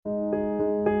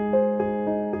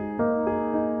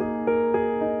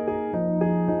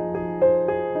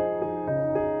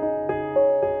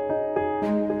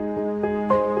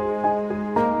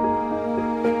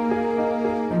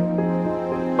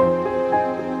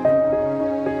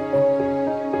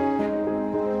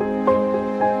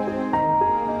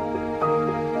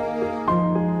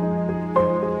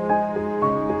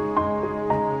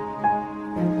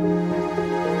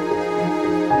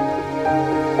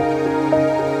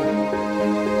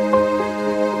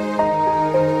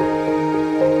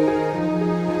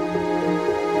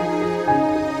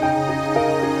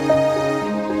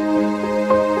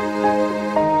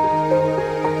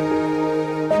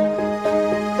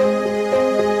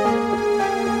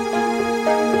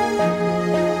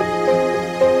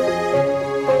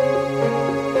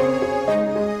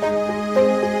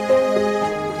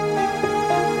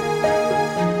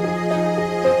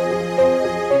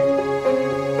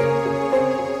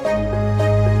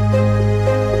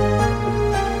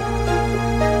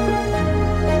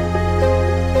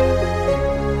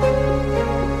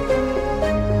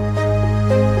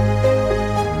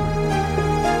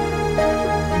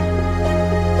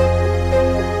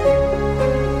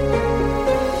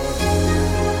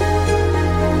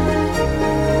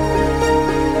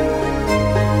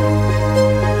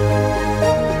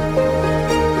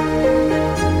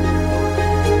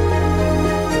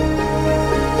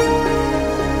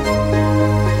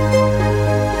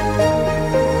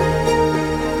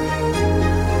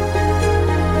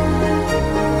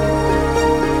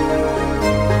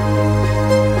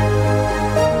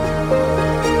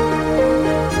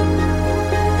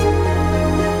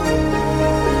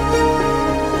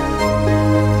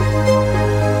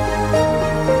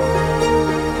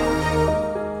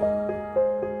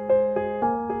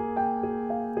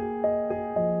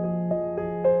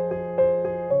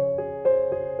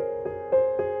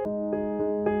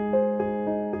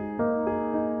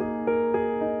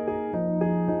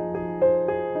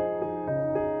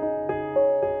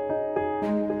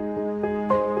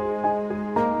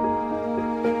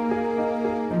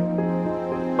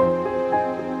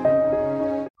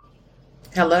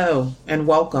Hello and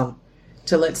welcome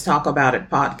to Let's Talk About It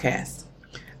podcast.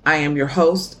 I am your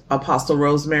host, Apostle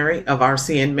Rosemary of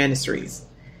RCN Ministries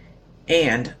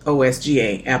and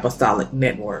OSGA Apostolic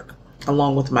Network,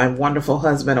 along with my wonderful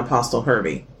husband, Apostle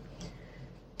Herbie.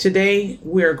 Today,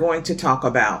 we're going to talk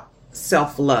about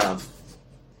self-love.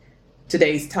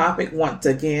 Today's topic, once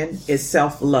again, is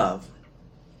self-love.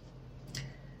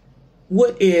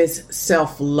 What is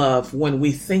self-love when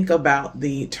we think about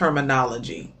the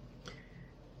terminology?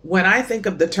 When I think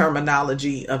of the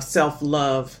terminology of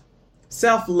self-love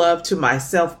to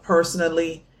myself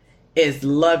personally is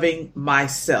loving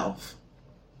myself.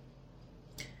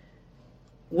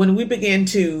 When we begin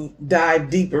to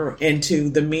dive deeper into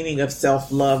the meaning of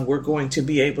self-love, we're going to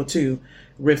be able to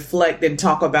reflect and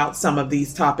talk about some of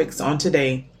these topics on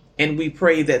today. And we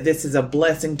pray that this is a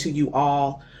blessing to you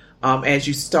all as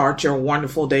you start your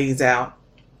wonderful days out.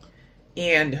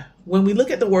 And when we look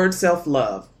at the word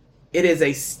self-love, it is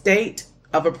a state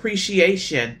of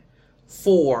appreciation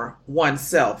for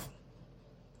oneself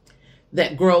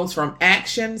that grows from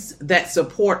actions that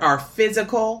support our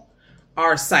physical,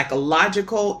 our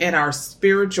psychological, and our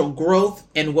spiritual growth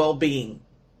and well-being.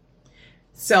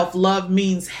 Self-love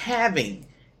means having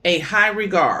a high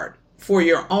regard for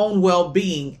your own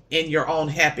well-being and your own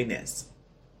happiness.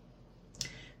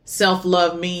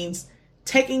 Self-love means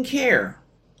taking care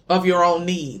of your own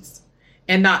needs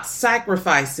and not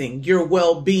sacrificing your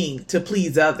well-being to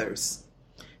please others.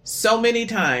 So many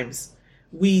times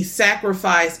we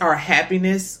sacrifice our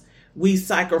happiness, we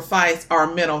sacrifice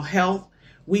our mental health,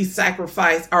 we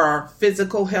sacrifice our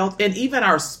physical health, and even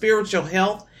our spiritual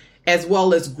health, as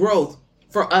well as growth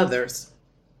for others.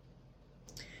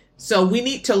 So we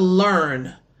need to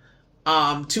learn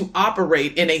to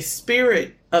operate in a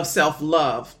spirit of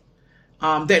self-love.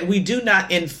 That we do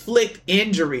not inflict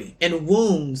injury and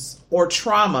wounds or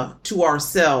trauma to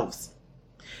ourselves.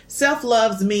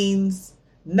 Self-love means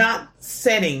not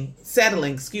settling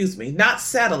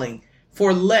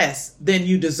for less than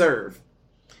you deserve.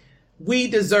 We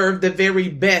deserve the very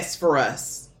best for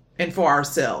us and for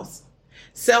ourselves.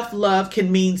 Self-love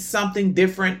can mean something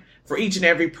different for each and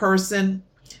every person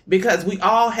because we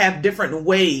all have different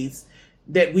ways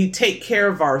that we take care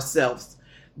of ourselves.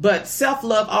 But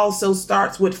self-love also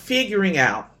starts with figuring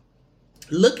out,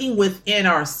 looking within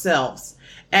ourselves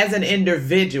as an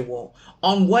individual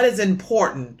on what is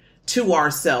important to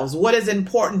ourselves, what is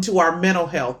important to our mental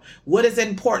health, what is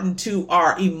important to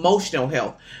our emotional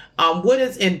health, what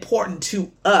is important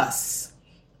to us,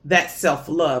 that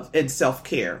self-love and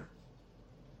self-care.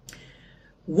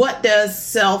 What does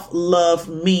self-love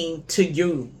mean to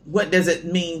you? What does it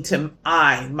mean to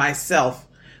myself?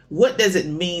 What does it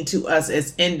mean to us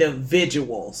as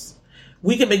individuals?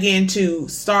 We can begin to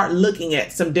start looking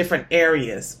at some different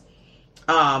areas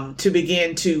to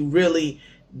begin to really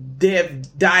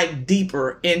dive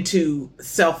deeper into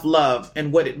self-love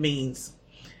and what it means.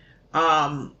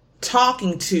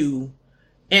 Talking to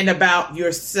and about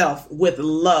yourself with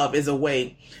love is a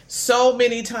way. So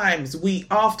many times we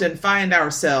often find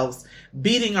ourselves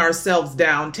beating ourselves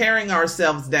down, tearing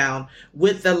ourselves down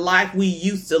with the life we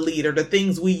used to lead or the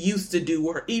things we used to do,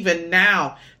 or even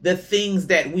now the things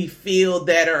that we feel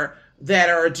that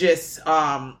are just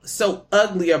so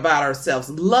ugly about ourselves.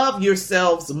 Love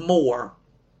yourselves more.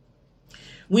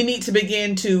 We need to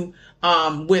begin to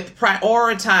with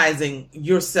prioritizing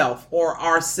yourself or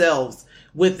ourselves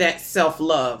with that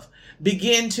self-love.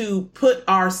 Begin to put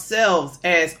ourselves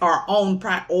as our own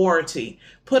priority.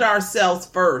 Put ourselves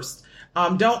first.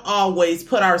 Don't always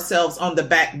put ourselves on the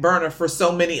back burner for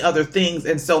so many other things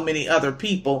and so many other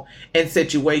people and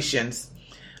situations.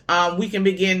 We can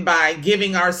begin by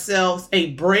giving ourselves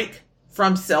a break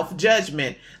from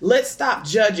self-judgment. Let's stop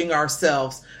judging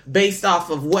ourselves based off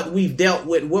of what we've dealt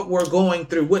with, what we're going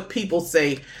through, what people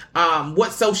say,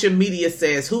 what social media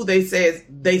says, who they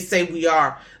say we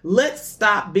are. Let's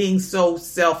stop being so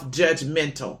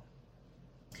self-judgmental.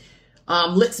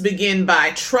 Let's begin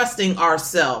by trusting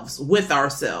ourselves with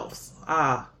ourselves.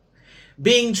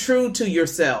 Being true to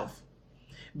yourself.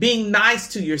 Being nice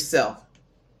to yourself.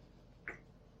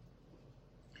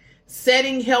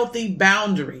 Setting healthy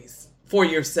boundaries for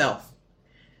yourself.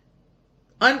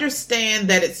 Understand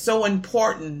that it's so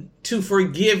important to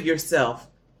forgive yourself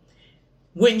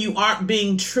when you aren't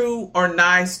being true or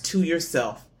nice to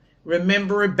yourself.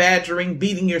 Remember, badgering,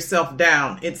 beating yourself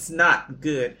down. It's not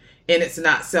good. And it's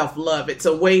not self-love. It's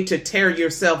a way to tear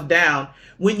yourself down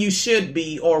when you should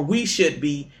be, or we should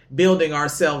be, building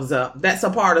ourselves up. That's a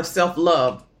part of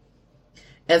self-love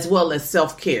as well as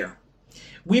self-care.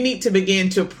 We need to begin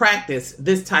to practice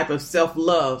this type of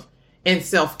self-love and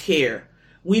self-care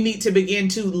We need to begin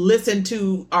to listen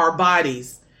to our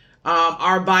bodies.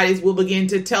 Our bodies will begin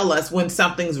to tell us when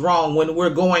something's wrong, when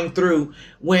we're going through,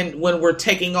 when we're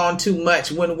taking on too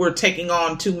much, when we're taking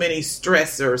on too many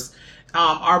stressors.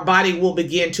 Our body will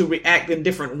begin to react in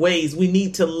different ways. We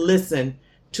need to listen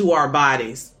to our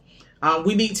bodies.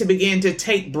 We need to begin to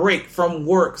take break from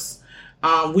works.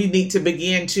 We need to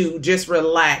begin to just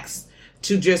relax,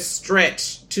 to just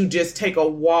stretch, to just take a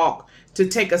walk, to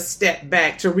take a step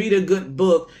back, to read a good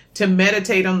book, to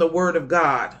meditate on the Word of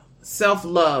God.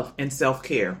 Self-love and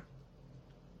self-care.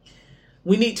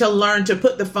 We need to learn to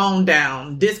put the phone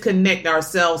down, disconnect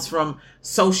ourselves from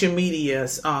social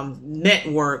medias,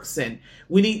 networks, and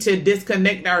we need to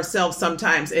disconnect ourselves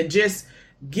sometimes and just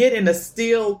get in a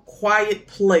still, quiet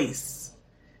place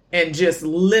and just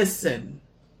listen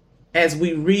as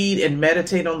we read and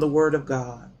meditate on the Word of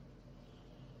God.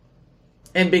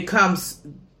 And becomes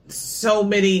so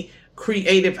many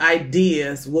creative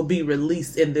ideas will be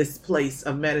released in this place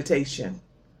of meditation.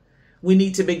 We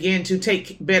need to begin to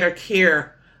take better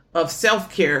care of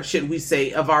self-care, should we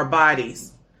say, of our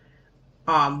bodies.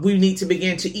 We need to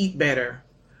begin to eat better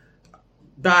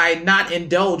by not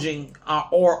indulging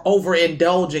or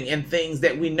overindulging in things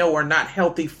that we know are not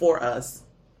healthy for us.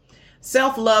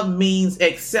 Self-love means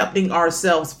accepting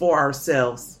ourselves for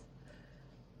ourselves.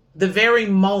 The very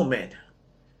moment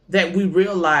that we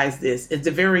realize this is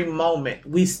the very moment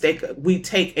we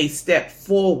take a step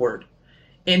forward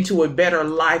into a better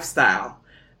lifestyle,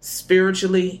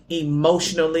 spiritually,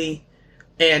 emotionally,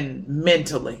 and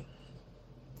mentally.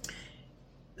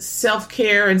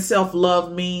 Self-care and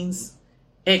self-love means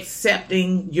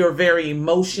accepting your very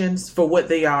emotions for what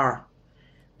they are,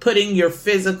 putting your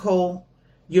physical,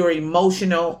 your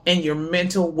emotional, and your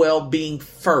mental well-being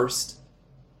first.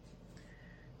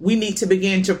 We need to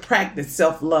begin to practice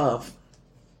self-love.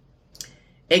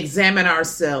 Examine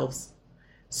ourselves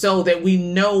so that we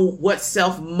know what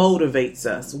self-motivates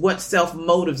us. What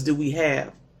self-motives do we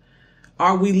have?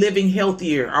 Are we living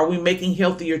healthier? Are we making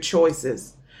healthier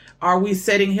choices? Are we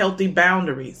setting healthy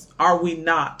boundaries? Are we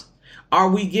not? Are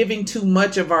we giving too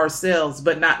much of ourselves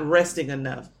but not resting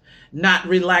enough? Not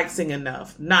relaxing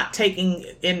enough? Not taking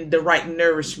in the right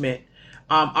nourishment?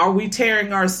 Are we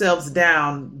tearing ourselves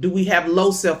down? Do we have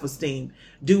low self-esteem?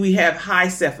 Do we have high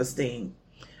self-esteem?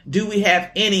 Do we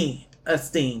have any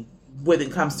esteem when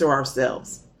it comes to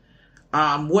ourselves?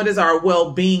 What is our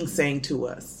well-being saying to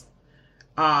us?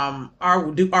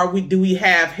 Do we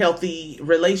have healthy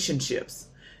relationships?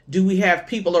 Do we have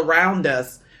people around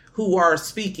us who are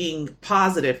speaking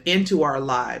positive into our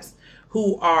lives,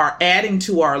 who are adding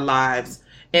to our lives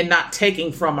and not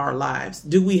taking from our lives?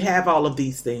 Do we have all of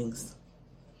these things?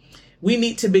 We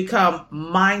need to become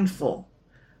mindful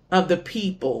of the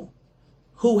people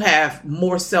who have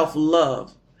more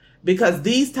self-love, because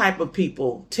these type of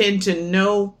people tend to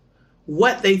know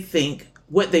what they think,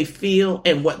 what they feel,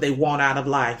 and what they want out of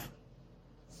life.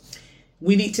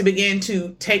 We need to begin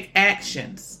to take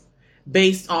actions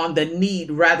based on the need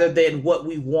rather than what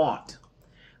we want.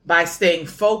 By staying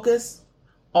focused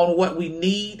on what we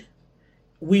need,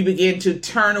 we begin to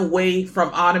turn away from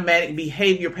automatic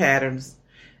behavior patterns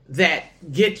that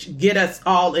get us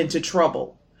all into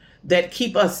trouble, that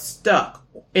keep us stuck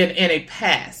in a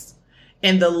past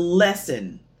and the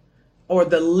lesson or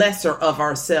the lesser of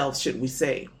ourselves, should we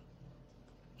say.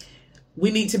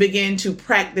 We need to begin to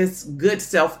practice good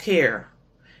self-care,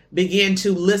 begin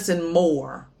to listen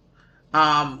more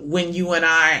when you and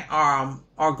I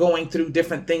are going through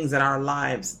different things in our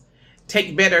lives.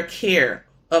 Take better care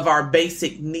of our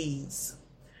basic needs.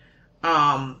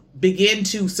 Begin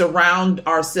to surround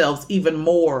ourselves even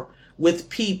more with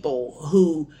people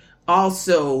who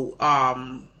also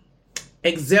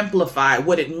exemplify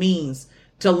what it means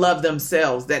to love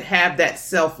themselves, that have that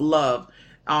self-love,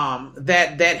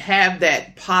 that have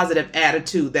that positive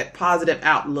attitude, that positive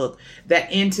outlook,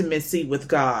 that intimacy with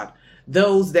God.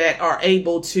 Those that are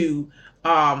able to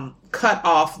cut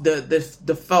off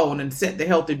the phone and set the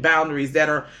healthy boundaries, that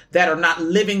are not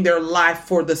living their life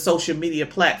for the social media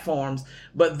platforms,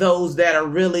 but those that are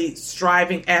really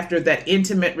striving after that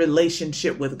intimate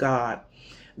relationship with God.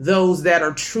 Those that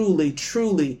are truly,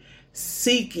 truly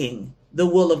seeking the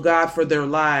will of God for their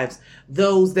lives.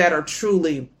 Those that are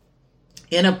truly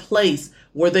in a place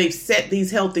where they've set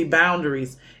these healthy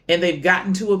boundaries and they've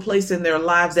gotten to a place in their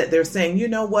lives that they're saying, you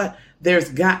know what, there's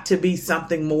got to be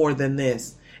something more than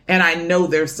this. And I know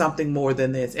there's something more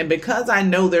than this. And because I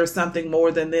know there's something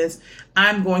more than this,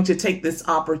 I'm going to take this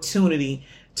opportunity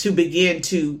to begin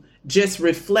to just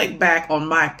reflect back on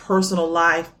my personal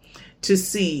life to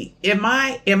see, am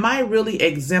I really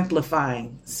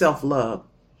exemplifying self-love?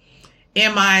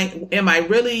 Am I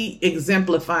really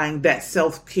exemplifying that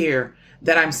self-care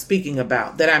that I'm speaking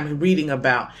about, that I'm reading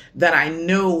about, that I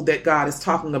know that God is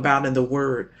talking about in the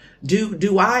word?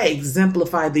 Do I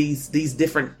exemplify these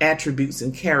different attributes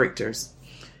and characters?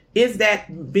 Is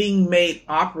that being made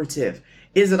operative?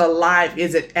 Is it alive?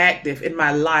 Is it active in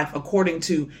my life according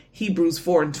to Hebrews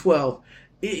 4:12?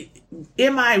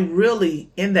 Am I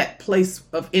really in that place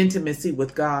of intimacy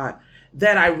with God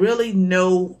that I really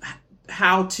know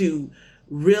how to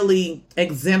really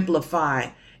exemplify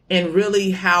and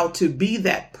really how to be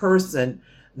that person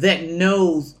that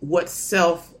knows what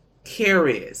self-care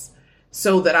is,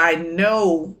 so that I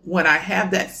know when I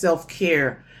have that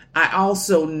self-care, I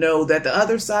also know that the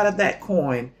other side of that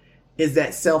coin is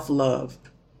that self-love.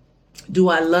 Do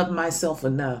I love myself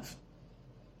enough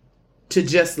to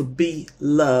just be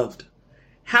loved?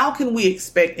 How can we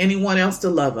expect anyone else to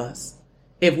love us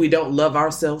if we don't love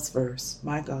ourselves first?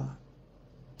 My God.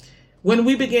 When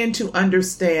we begin to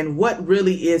understand what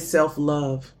really is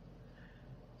self-love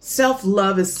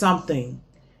is something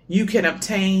you can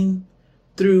obtain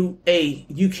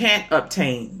you can't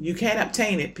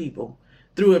obtain it, people,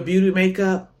 through a beauty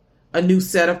makeup, a new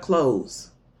set of clothes.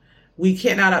 We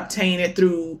cannot obtain it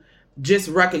through just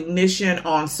recognition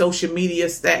on social media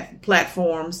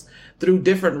platforms, through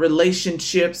different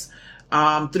relationships,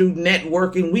 through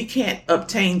networking. We can't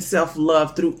obtain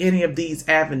self-love through any of these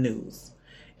avenues.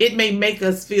 It may make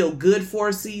us feel good for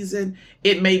a season.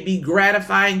 It may be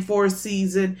gratifying for a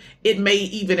season. It may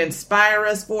even inspire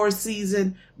us for a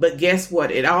season. But guess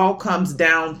what? It all comes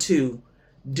down to,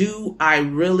 do I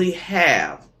really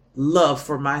have love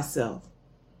for myself?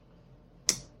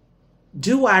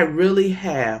 Do I really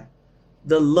have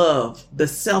the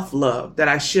self-love that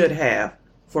I should have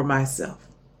for myself?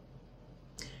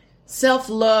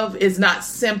 Self-love is not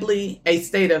simply a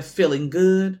state of feeling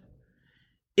good.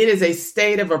 It is a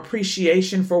state of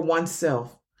appreciation for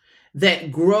oneself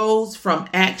that grows from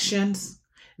actions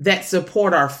that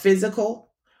support our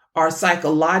physical, our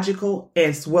psychological,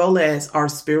 as well as our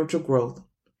spiritual growth.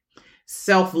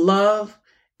 Self-love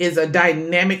is a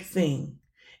dynamic thing.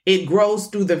 It grows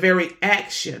through the very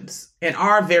actions and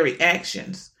our very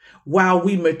actions while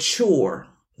we mature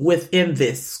within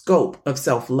this scope of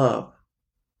self-love.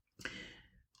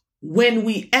 When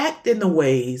we act in the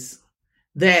ways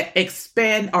that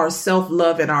expand our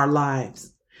self-love in our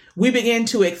lives, we begin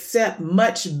to accept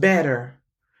much better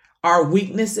our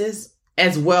weaknesses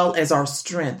as well as our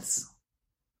strengths.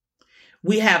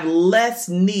 We have less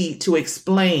need to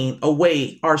explain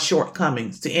away our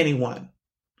shortcomings to anyone.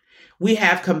 We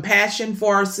have compassion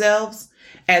for ourselves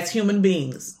as human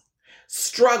beings,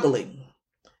 struggling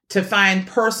to find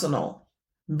personal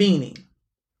meaning.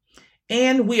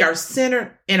 And we are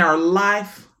centered in our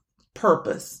life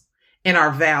purpose and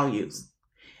our values,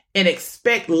 and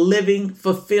expect living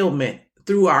fulfillment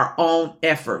through our own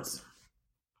efforts.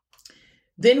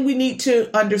 Then we need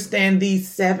to understand these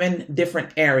 7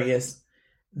 different areas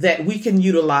that we can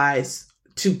utilize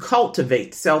to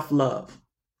cultivate self-love.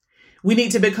 We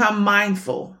need to become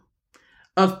mindful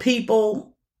of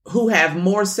people who have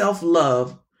more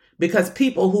self-love, because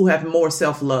people who have more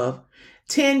self-love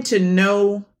tend to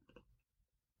know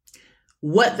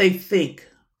what they think,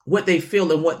 what they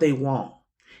feel, and what they want.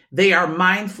 They are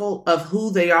mindful of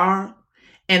who they are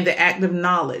and the active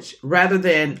knowledge rather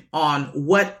than on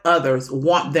what others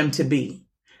want them to be.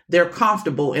 They're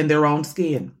comfortable in their own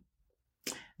skin.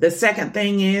 The second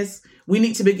thing is we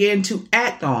need to begin to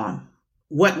act on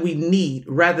what we need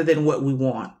rather than what we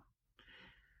want.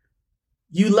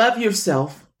 You love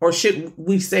yourself, or should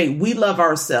we say we love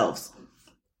ourselves,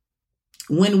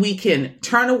 when we can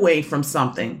turn away from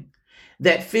something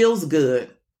that feels good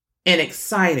and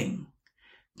exciting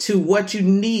to what you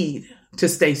need to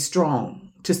stay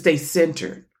strong, to stay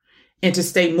centered, and to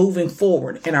stay moving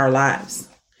forward in our lives.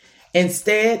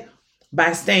 Instead,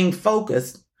 by staying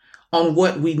focused on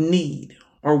what we need,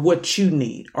 or what you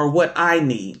need, or what I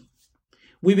need,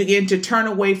 we begin to turn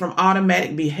away from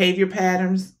automatic behavior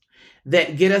patterns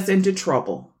that get us into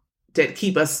trouble, that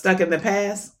keep us stuck in the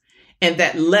past, and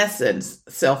that lessens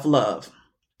self-love.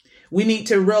 We need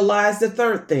to realize the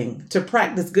third thing, to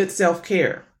practice good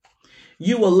self-care.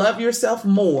 You will love yourself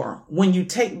more when you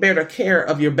take better care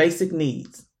of your basic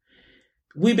needs.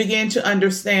 We begin to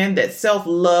understand that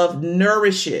self-love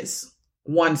nourishes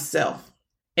oneself,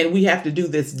 and we have to do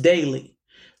this daily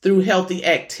through healthy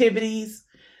activities,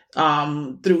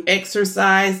 through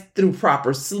exercise, through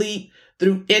proper sleep,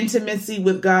 through intimacy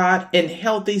with God, and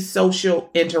healthy social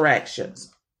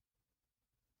interactions.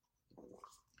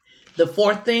 The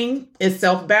fourth thing is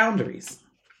self-boundaries.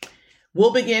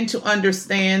 We'll begin to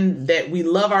understand that we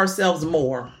love ourselves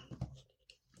more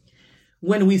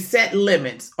When we set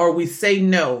limits or we say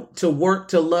no to work,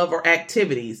 to love, or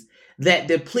activities that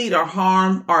deplete or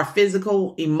harm our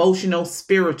physical, emotional,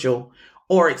 spiritual,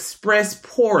 or express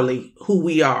poorly who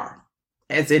we are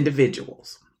as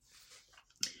individuals.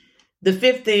 The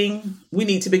fifth thing, we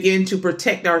need to begin to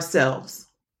protect ourselves.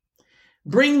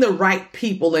 Bring the right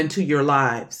people into your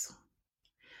lives.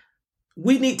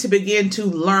 We need to begin to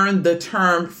learn the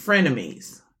term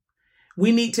frenemies.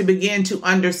 We need to begin to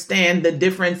understand the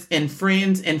difference in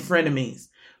friends and frenemies.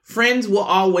 Friends will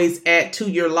always add to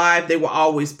your life. They will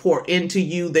always pour into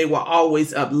you. They will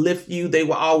always uplift you. They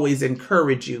will always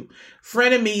encourage you.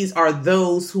 Frenemies are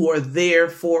those who are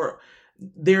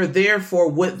they're there for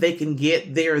what they can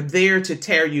get. They're there to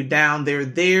tear you down. They're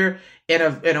there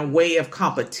in a way of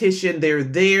competition. They're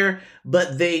there,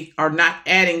 but they are not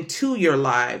adding to your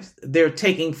lives. They're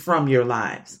taking from your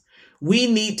lives.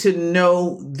 We need to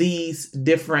know these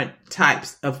different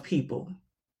types of people.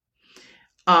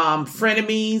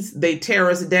 Frenemies, they tear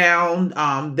us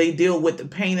down. They deal with the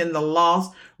pain and the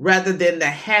loss rather than the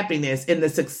happiness and the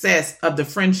success of the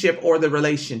friendship or the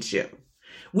relationship.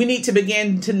 We need to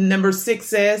begin to, number 6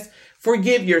 says,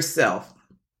 forgive yourself.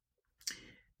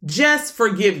 Just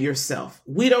forgive yourself.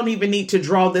 We don't even need to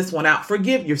draw this one out.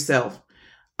 Forgive yourself.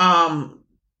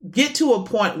 Get to a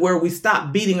point where we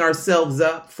stop beating ourselves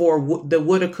up for the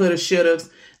woulda, coulda, shouldas,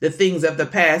 the things of the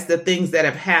past, the things that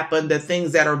have happened, the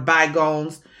things that are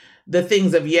bygones, the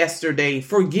things of yesterday.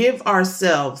 Forgive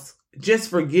ourselves. Just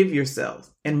forgive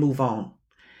yourselves and move on.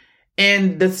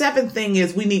 And the 7th thing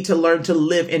is we need to learn to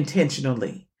live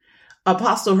intentionally.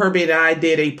 Apostle Herbie and I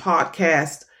did a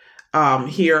podcast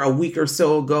here a week or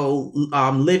so ago,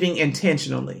 living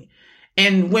intentionally.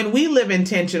 And when we live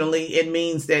intentionally, it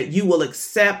means that you will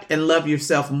accept and love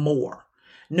yourself more,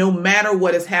 no matter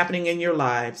what is happening in your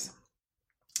lives.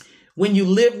 When you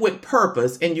live with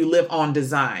purpose and you live on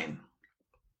design,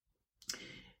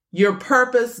 your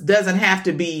purpose doesn't have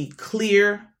to be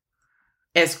clear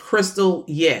as crystal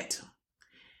yet.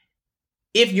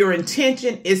 If your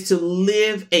intention is to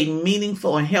live a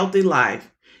meaningful and healthy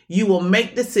life, you will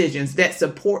make decisions that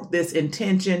support this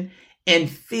intention and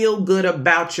feel good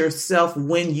about yourself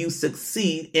when you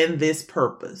succeed in this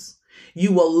purpose.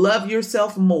 You will love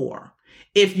yourself more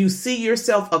if you see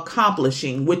yourself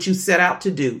accomplishing what you set out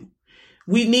to do.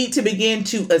 We need to begin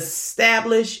to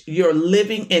establish your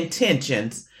living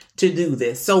intentions to do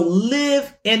this. So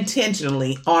live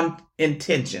intentionally on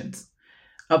intentions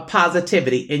of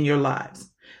positivity in your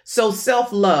lives. So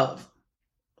self-love.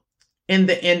 In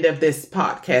the end of this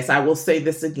podcast, I will say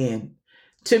this again.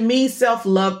 To me,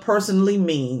 self-love personally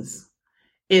means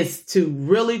is to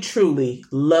really, truly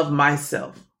love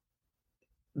myself.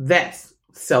 That's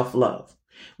self-love.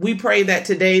 We pray that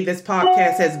today this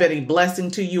podcast has been a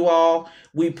blessing to you all.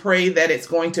 We pray that it's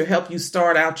going to help you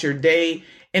start out your day.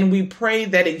 And we pray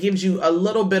that it gives you a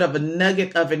little bit of a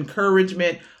nugget of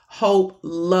encouragement, hope,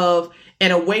 love,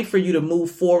 and a way for you to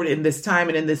move forward in this time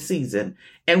and in this season.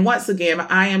 And once again,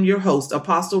 I am your host,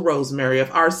 Apostle Rosemary of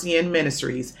RCN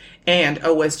Ministries and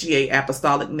OSGA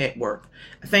Apostolic Network.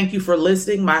 Thank you for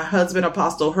listening. My husband,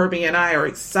 Apostle Herbie, and I are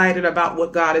excited about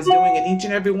what God is doing in each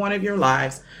and every one of your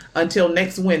lives. Until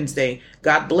next Wednesday,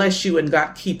 God bless you and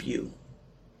God keep you.